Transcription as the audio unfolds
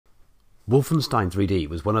Wolfenstein 3D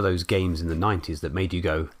was one of those games in the 90s that made you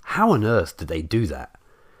go, how on earth did they do that?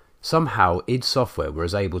 Somehow id Software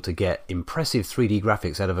was able to get impressive 3D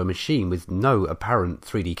graphics out of a machine with no apparent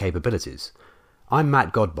 3D capabilities. I'm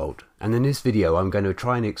Matt Godbolt, and in this video I'm going to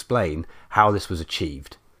try and explain how this was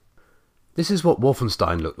achieved. This is what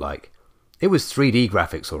Wolfenstein looked like. It was 3D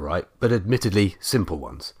graphics alright, but admittedly simple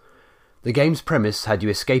ones. The game's premise had you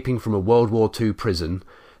escaping from a World War II prison,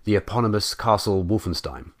 the eponymous castle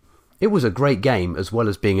Wolfenstein. It was a great game as well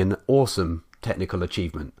as being an awesome technical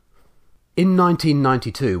achievement. In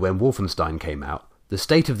 1992, when Wolfenstein came out, the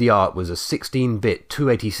state of the art was a 16-bit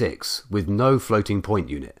 286 with no floating point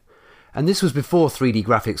unit. And this was before 3D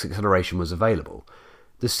graphics acceleration was available.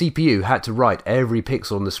 The CPU had to write every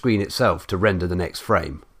pixel on the screen itself to render the next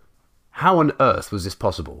frame. How on earth was this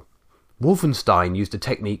possible? Wolfenstein used a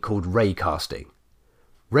technique called ray casting.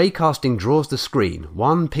 Ray casting draws the screen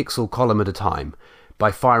one pixel column at a time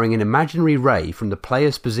by firing an imaginary ray from the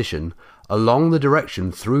player's position along the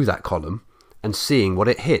direction through that column and seeing what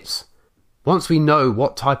it hits. Once we know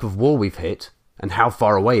what type of wall we've hit and how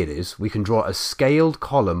far away it is, we can draw a scaled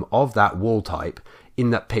column of that wall type in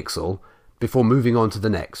that pixel before moving on to the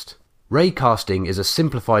next. Ray casting is a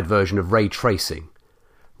simplified version of ray tracing.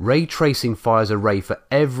 Ray tracing fires a ray for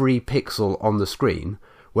every pixel on the screen,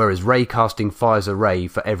 whereas ray casting fires a ray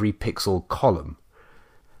for every pixel column.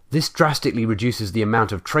 This drastically reduces the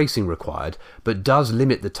amount of tracing required, but does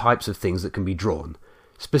limit the types of things that can be drawn.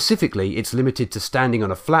 Specifically, it's limited to standing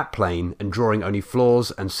on a flat plane and drawing only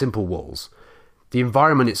floors and simple walls. The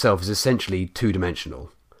environment itself is essentially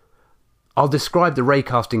two-dimensional. I'll describe the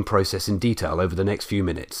raycasting process in detail over the next few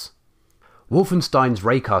minutes. Wolfenstein's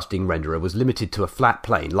raycasting renderer was limited to a flat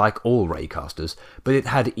plane, like all raycasters, but it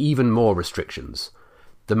had even more restrictions.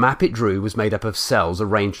 The map it drew was made up of cells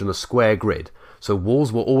arranged on a square grid, so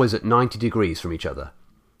walls were always at 90 degrees from each other.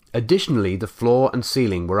 Additionally, the floor and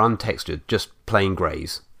ceiling were untextured, just plain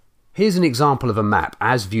greys. Here's an example of a map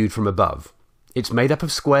as viewed from above. It's made up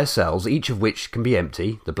of square cells, each of which can be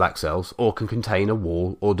empty, the black cells, or can contain a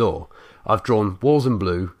wall or door. I've drawn walls in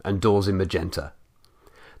blue and doors in magenta.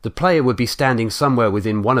 The player would be standing somewhere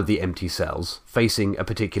within one of the empty cells, facing a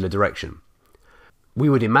particular direction. We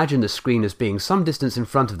would imagine the screen as being some distance in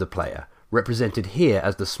front of the player, represented here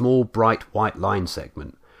as the small bright white line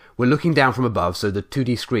segment. We're looking down from above, so the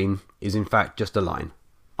 2D screen is in fact just a line.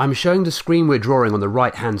 I'm showing the screen we're drawing on the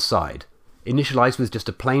right hand side, initialized with just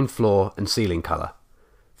a plain floor and ceiling color.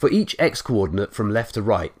 For each X coordinate from left to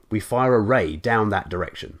right, we fire a ray down that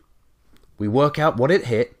direction. We work out what it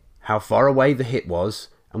hit, how far away the hit was,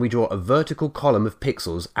 and we draw a vertical column of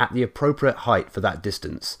pixels at the appropriate height for that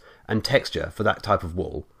distance and texture for that type of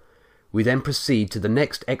wall. We then proceed to the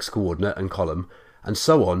next X coordinate and column, and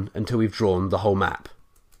so on until we've drawn the whole map.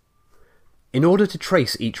 In order to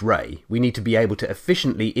trace each ray, we need to be able to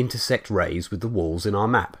efficiently intersect rays with the walls in our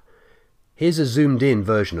map. Here's a zoomed in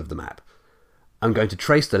version of the map. I'm going to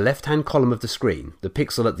trace the left-hand column of the screen, the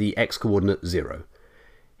pixel at the X coordinate 0.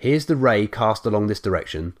 Here's the ray cast along this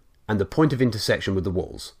direction, and the point of intersection with the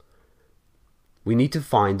walls. We need to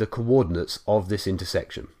find the coordinates of this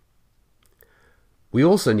intersection. We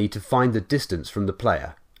also need to find the distance from the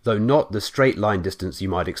player, though not the straight line distance you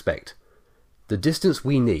might expect. The distance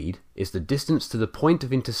we need is the distance to the point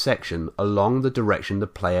of intersection along the direction the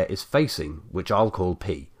player is facing, which I'll call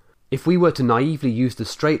P. If we were to naively use the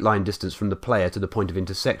straight line distance from the player to the point of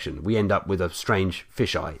intersection, we end up with a strange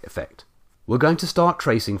fisheye effect. We're going to start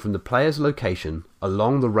tracing from the player's location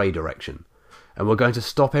along the ray direction, and we're going to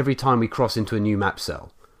stop every time we cross into a new map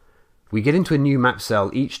cell. We get into a new map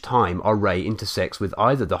cell each time our ray intersects with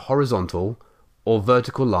either the horizontal or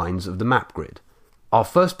vertical lines of the map grid. Our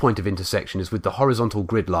first point of intersection is with the horizontal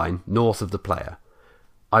grid line north of the player.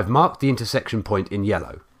 I've marked the intersection point in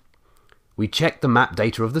yellow. We check the map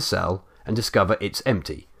data of the cell and discover it's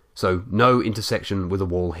empty, so no intersection with a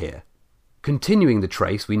wall here. Continuing the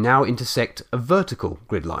trace, we now intersect a vertical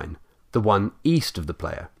grid line, the one east of the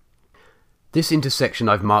player. This intersection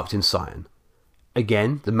I've marked in cyan.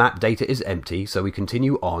 Again, the map data is empty, so we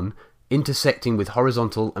continue on, intersecting with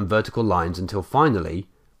horizontal and vertical lines until finally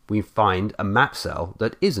we find a map cell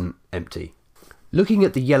that isn't empty. Looking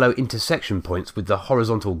at the yellow intersection points with the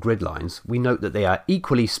horizontal grid lines, we note that they are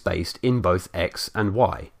equally spaced in both X and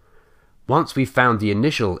Y. Once we've found the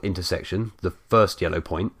initial intersection, the first yellow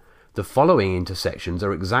point, the following intersections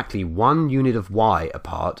are exactly 1 unit of Y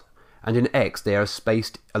apart, and in X they are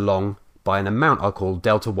spaced along by an amount I'll call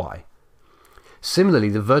delta Y. Similarly,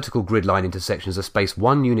 the vertical grid line intersections are spaced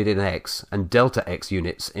 1 unit in X and delta X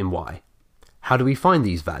units in Y. How do we find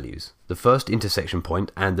these values, the first intersection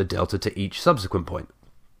point and the delta to each subsequent point?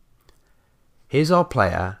 Here's our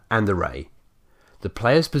player and the ray. The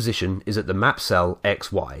player's position is at the map cell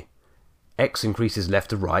XY. X increases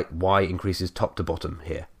left to right, Y increases top to bottom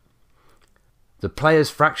here. The player's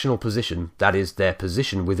fractional position, that is their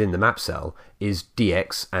position within the map cell, is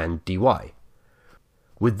dx and dy.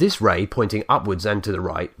 With this ray pointing upwards and to the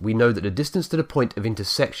right, we know that the distance to the point of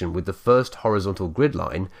intersection with the first horizontal grid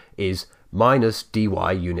line is minus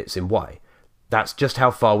dy units in y. That's just how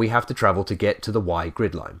far we have to travel to get to the y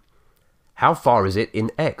grid line. How far is it in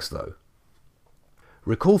x though?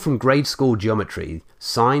 Recall from grade school geometry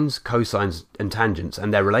sines, cosines and tangents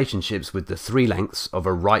and their relationships with the three lengths of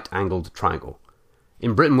a right-angled triangle.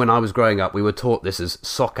 In Britain when I was growing up we were taught this as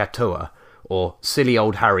SOHCAHTOA, or silly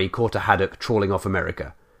old Harry caught a haddock trawling off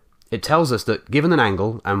America. It tells us that given an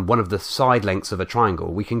angle and one of the side lengths of a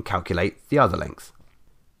triangle we can calculate the other length.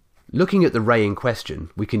 Looking at the ray in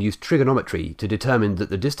question, we can use trigonometry to determine that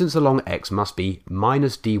the distance along x must be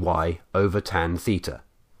minus dy over tan theta.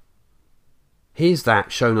 Here's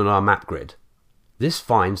that shown on our map grid. This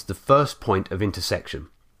finds the first point of intersection.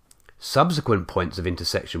 Subsequent points of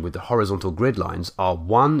intersection with the horizontal grid lines are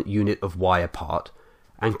 1 unit of y apart,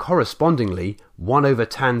 and correspondingly 1 over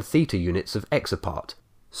tan theta units of x apart.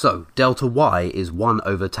 So delta y is 1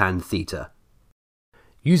 over tan theta.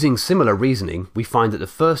 Using similar reasoning, we find that the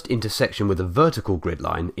first intersection with a vertical grid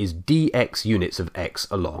line is dx units of x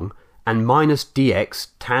along, and minus dx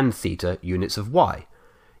tan theta units of y.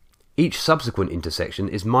 Each subsequent intersection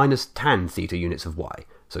is minus tan theta units of y,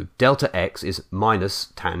 so delta x is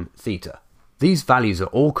minus tan theta. These values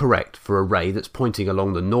are all correct for a ray that's pointing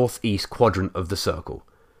along the northeast quadrant of the circle.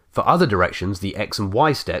 For other directions, the x and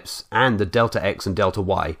y steps and the delta x and delta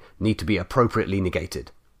y need to be appropriately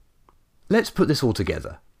negated. Let's put this all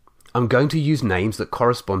together. I'm going to use names that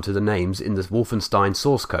correspond to the names in the Wolfenstein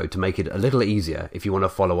source code to make it a little easier if you want to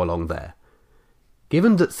follow along there.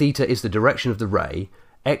 Given that theta is the direction of the ray,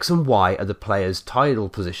 x and y are the player's tile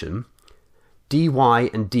position, dy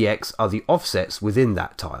and dx are the offsets within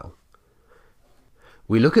that tile.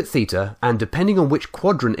 We look at theta, and depending on which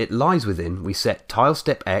quadrant it lies within, we set tile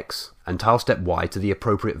step x and tile step y to the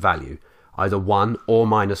appropriate value, either 1 or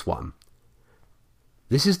minus 1.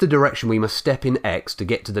 This is the direction we must step in x to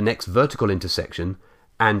get to the next vertical intersection,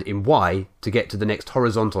 and in y to get to the next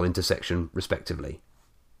horizontal intersection, respectively.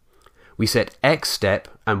 We set x step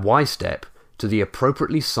and y step to the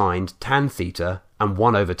appropriately signed tan theta and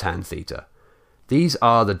 1 over tan theta. These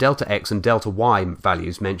are the delta x and delta y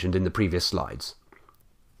values mentioned in the previous slides.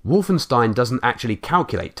 Wolfenstein doesn't actually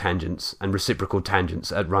calculate tangents and reciprocal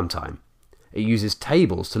tangents at runtime. It uses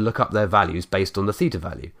tables to look up their values based on the theta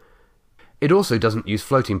value. It also doesn't use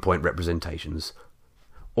floating point representations.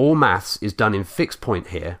 All maths is done in fixed point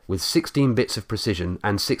here with 16 bits of precision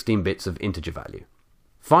and 16 bits of integer value.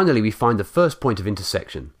 Finally, we find the first point of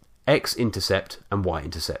intersection, x-intercept and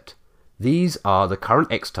y-intercept. These are the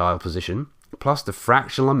current x tile position plus the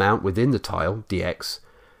fractional amount within the tile, dx,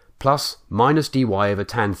 plus minus dy over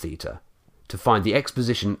tan theta, to find the x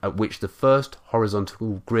position at which the first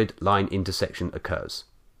horizontal grid line intersection occurs.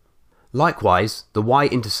 Likewise, the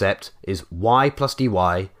y-intercept is y plus dy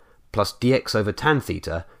plus dx over tan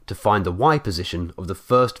theta to find the y position of the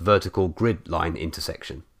first vertical grid line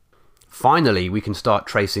intersection. Finally, we can start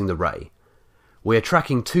tracing the ray. We are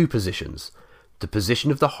tracking two positions, the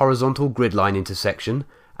position of the horizontal grid line intersection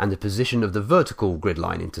and the position of the vertical grid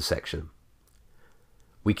line intersection.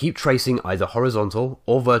 We keep tracing either horizontal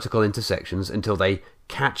or vertical intersections until they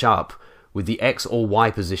catch up with the x or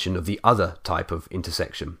y position of the other type of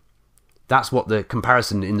intersection. That's what the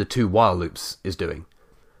comparison in the two while loops is doing.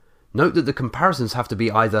 Note that the comparisons have to be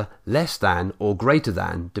either less than or greater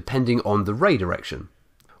than depending on the ray direction.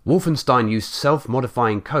 Wolfenstein used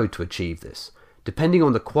self-modifying code to achieve this. Depending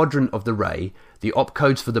on the quadrant of the ray, the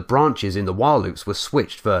opcodes for the branches in the while loops were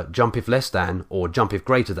switched for jump if less than or jump if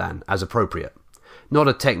greater than as appropriate. Not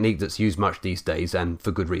a technique that's used much these days, and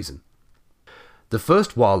for good reason. The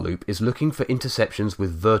first while loop is looking for interceptions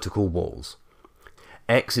with vertical walls.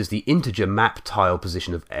 X is the integer map tile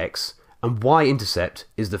position of x, and y-intercept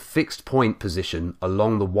is the fixed point position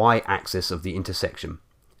along the y-axis of the intersection.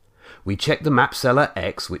 We check the map cell at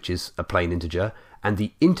x, which is a plain integer, and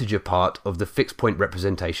the integer part of the fixed point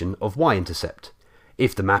representation of y-intercept.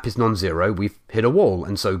 If the map is non-zero, we've hit a wall,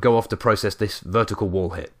 and so go off to process this vertical wall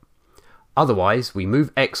hit. Otherwise, we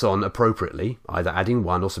move x on appropriately, either adding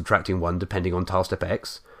 1 or subtracting 1 depending on tile step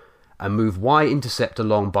x, and move y-intercept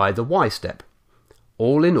along by the y step.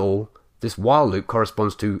 All in all, this while loop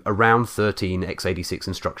corresponds to around 13 x86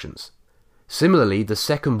 instructions. Similarly, the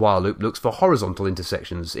second while loop looks for horizontal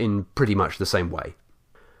intersections in pretty much the same way.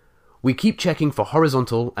 We keep checking for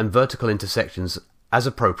horizontal and vertical intersections as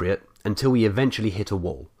appropriate, until we eventually hit a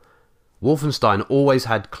wall. Wolfenstein always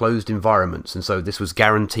had closed environments, and so this was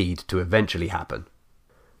guaranteed to eventually happen.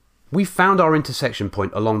 We found our intersection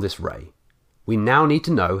point along this ray. We now need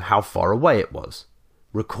to know how far away it was.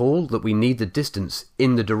 Recall that we need the distance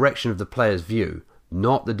in the direction of the player's view,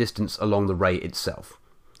 not the distance along the ray itself.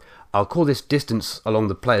 I'll call this distance along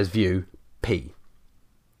the player's view P.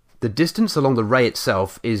 The distance along the ray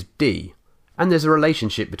itself is D, and there's a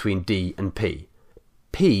relationship between D and P.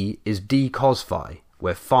 P is d cos phi,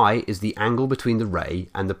 where phi is the angle between the ray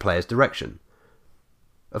and the player's direction.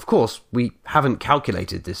 Of course, we haven't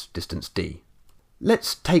calculated this distance d.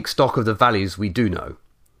 Let's take stock of the values we do know.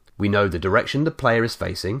 We know the direction the player is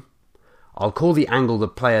facing. I'll call the angle the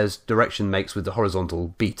player's direction makes with the horizontal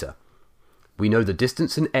beta. We know the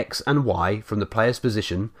distance in x and y from the player's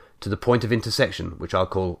position to the point of intersection, which I'll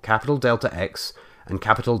call capital delta x and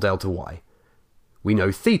capital delta y. We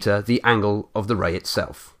know theta, the angle of the ray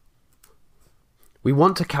itself. We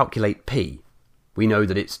want to calculate p. We know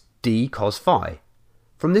that it's d cos phi.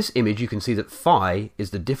 From this image you can see that phi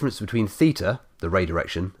is the difference between theta, the ray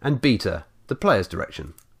direction, and beta, the player's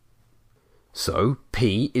direction. So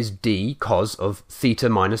p is d cos of theta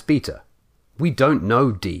minus beta. We don't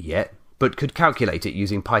know d yet, but could calculate it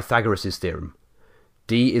using Pythagoras' theorem.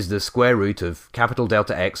 D is the square root of capital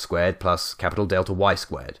delta x squared plus capital delta y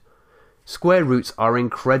squared. Square roots are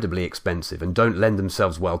incredibly expensive and don't lend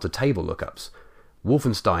themselves well to table lookups.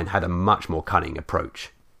 Wolfenstein had a much more cunning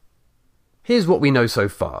approach. Here's what we know so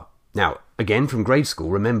far. Now, again from grade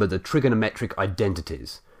school, remember the trigonometric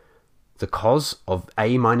identities. The cos of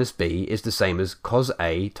a minus b is the same as cos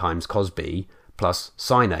a times cos b plus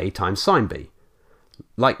sin a times sin b.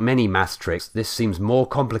 Like many maths tricks, this seems more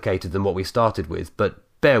complicated than what we started with, but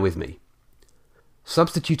bear with me.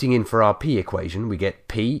 Substituting in for our p equation, we get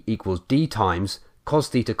p equals d times cos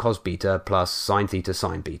theta cos beta plus sin theta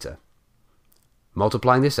sin beta.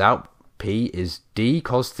 Multiplying this out, p is d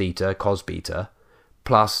cos theta cos beta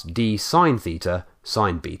plus d sin theta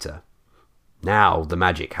sin beta. Now the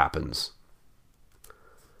magic happens.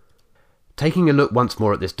 Taking a look once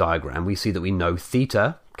more at this diagram, we see that we know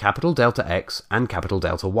theta, capital delta x, and capital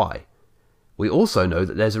delta y. We also know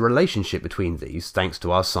that there's a relationship between these thanks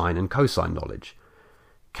to our sine and cosine knowledge.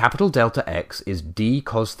 Capital delta x is d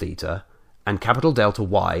cos theta, and capital delta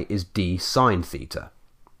y is d sin theta.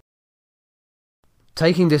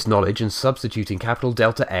 Taking this knowledge and substituting capital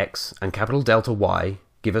delta x and capital delta y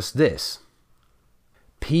give us this.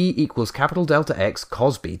 P equals capital delta x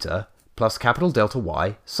cos beta plus capital delta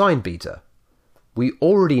y sin beta. We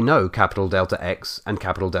already know capital delta x and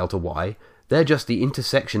capital delta y. They're just the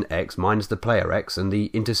intersection x minus the player x and the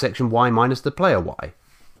intersection y minus the player y.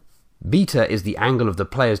 Beta is the angle of the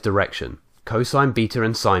player's direction. Cosine beta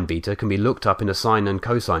and sine beta can be looked up in a sine and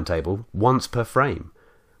cosine table once per frame.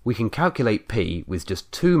 We can calculate p with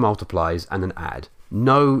just 2 multiplies and an add.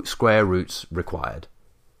 No square roots required.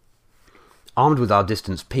 Armed with our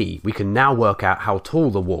distance p, we can now work out how tall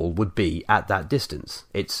the wall would be at that distance.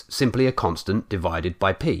 It's simply a constant divided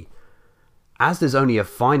by p. As there's only a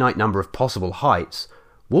finite number of possible heights,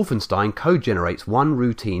 Wolfenstein code generates one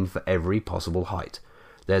routine for every possible height.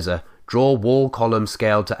 There's a draw wall column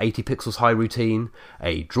scaled to 80 pixels high routine,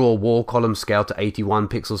 a draw wall column scaled to 81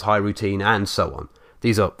 pixels high routine, and so on.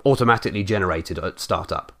 These are automatically generated at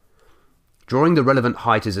startup. Drawing the relevant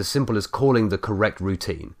height is as simple as calling the correct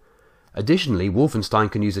routine. Additionally,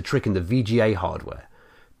 Wolfenstein can use a trick in the VGA hardware.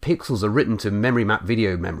 Pixels are written to memory map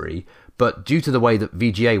video memory, but due to the way that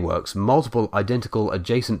VGA works, multiple identical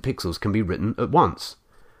adjacent pixels can be written at once.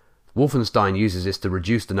 Wolfenstein uses this to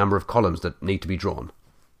reduce the number of columns that need to be drawn.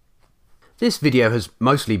 This video has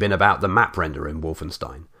mostly been about the map render in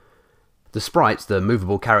Wolfenstein. The sprites, the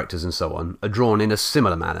movable characters and so on, are drawn in a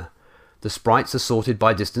similar manner. The sprites are sorted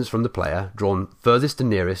by distance from the player, drawn furthest to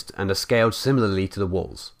nearest, and are scaled similarly to the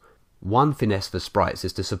walls. One finesse for sprites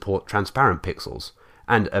is to support transparent pixels,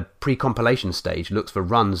 and a pre-compilation stage looks for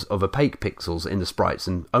runs of opaque pixels in the sprites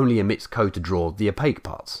and only emits code to draw the opaque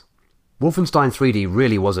parts. Wolfenstein 3D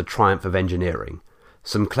really was a triumph of engineering.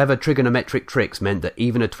 Some clever trigonometric tricks meant that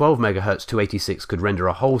even a 12 MHz 286 could render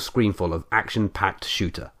a whole screenful of action-packed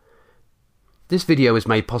shooter. This video is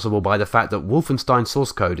made possible by the fact that Wolfenstein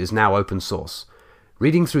source code is now open source.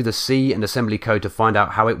 Reading through the C and assembly code to find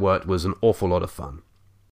out how it worked was an awful lot of fun.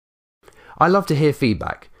 I love to hear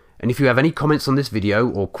feedback, and if you have any comments on this video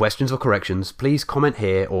or questions or corrections, please comment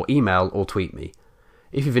here or email or tweet me.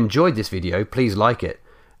 If you've enjoyed this video, please like it,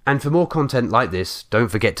 and for more content like this, don't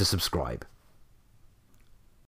forget to subscribe.